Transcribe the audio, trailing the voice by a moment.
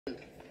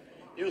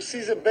You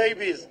see the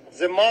babies,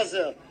 the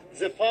mother,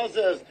 the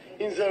fathers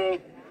in their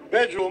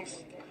bedrooms,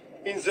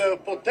 in their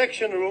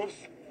protection rooms,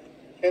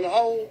 and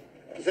how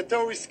the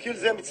terrorists kill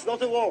them. It's not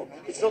a war.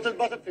 It's not a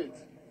battlefield.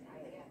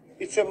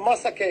 It's a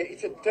massacre.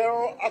 It's a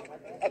terror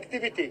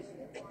activity.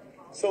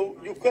 So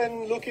you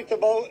can look it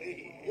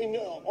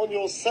on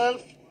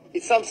yourself.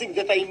 It's something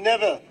that I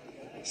never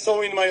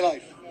saw in my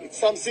life. It's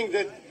something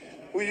that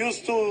we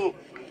used to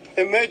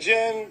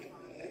imagine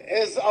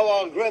as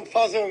our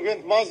grandfather and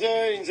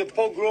grandmother in the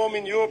pogrom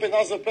in Europe and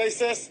other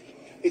places.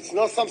 It's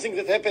not something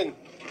that happened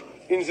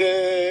in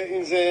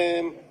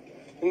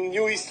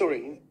new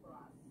history.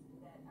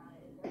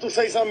 To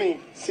say something,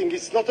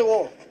 it's not a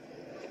war.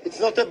 It's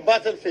not a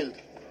battlefield.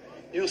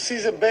 You see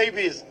the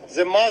babies,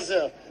 the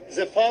mother,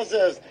 the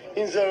fathers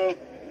in their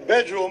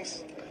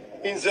bedrooms,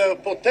 in their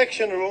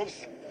protection rooms,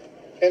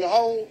 and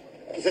how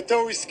the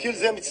terrorists kill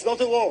them. It's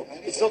not a war.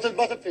 It's not a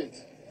battlefield.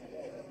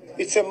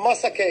 It's a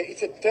massacre.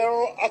 It's a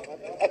terror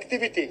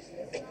activity.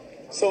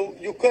 So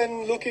you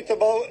can look it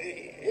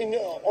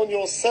on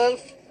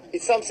yourself.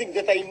 It's something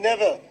that I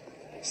never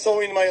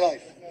saw in my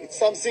life. It's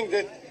something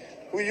that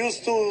we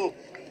used to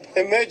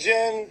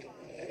imagine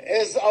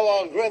as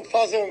our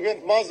grandfather and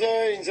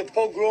grandmother in the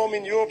pogrom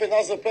in Europe and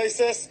other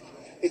places.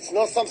 It's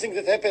not something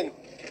that happened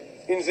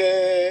in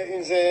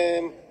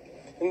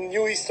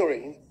new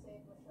history.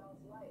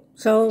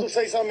 So to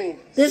say something,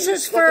 this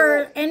is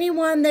for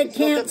anyone that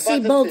can't see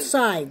both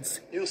sides.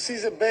 You see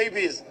the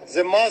babies,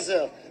 the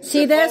mother,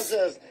 see the this?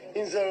 fathers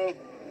in their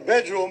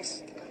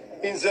bedrooms,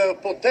 in their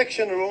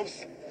protection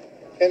rooms,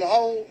 and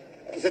how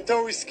the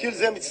terrorists kill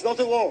them. It's not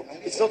a war.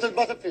 It's not a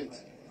battlefield.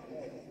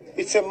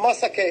 It's a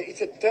massacre.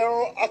 It's a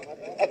terror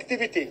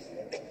activity.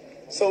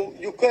 So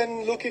you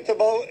can look it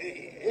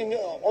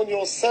on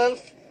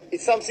yourself.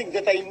 It's something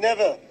that I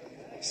never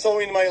saw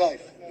in my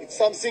life. It's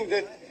something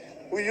that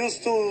we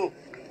used to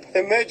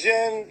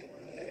imagine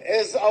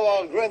as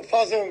our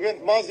grandfather and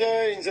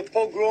grandmother in the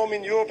pogrom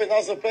in Europe and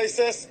other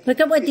places. Look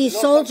at what these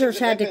soldiers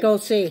had to go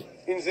see.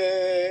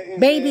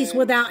 Babies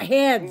without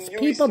heads,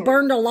 people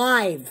burned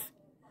alive.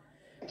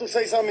 To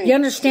say something, you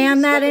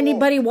understand that,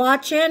 anybody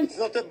watching? It's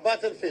not a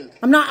battlefield.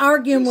 I'm not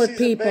arguing with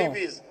people. The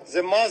babies,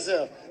 the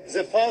mother,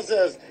 the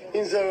fathers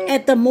in their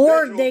at the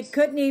morgue, they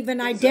couldn't even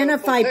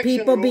identify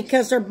people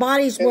because their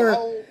bodies were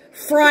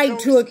fried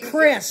to a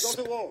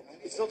crisp.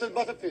 It's not a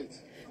battlefield.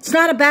 It's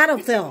not a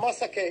battlefield.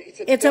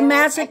 It's a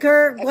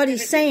massacre. What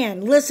he's saying.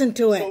 Listen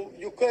to it. So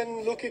you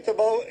can look it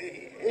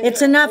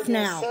it's enough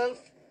now.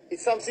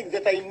 It's something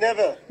that I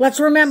never. Let's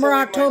remember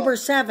October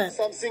 7th.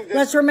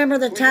 Let's remember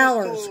the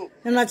towers.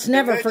 And let's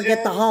never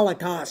forget the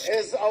Holocaust.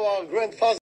 As our grandfather.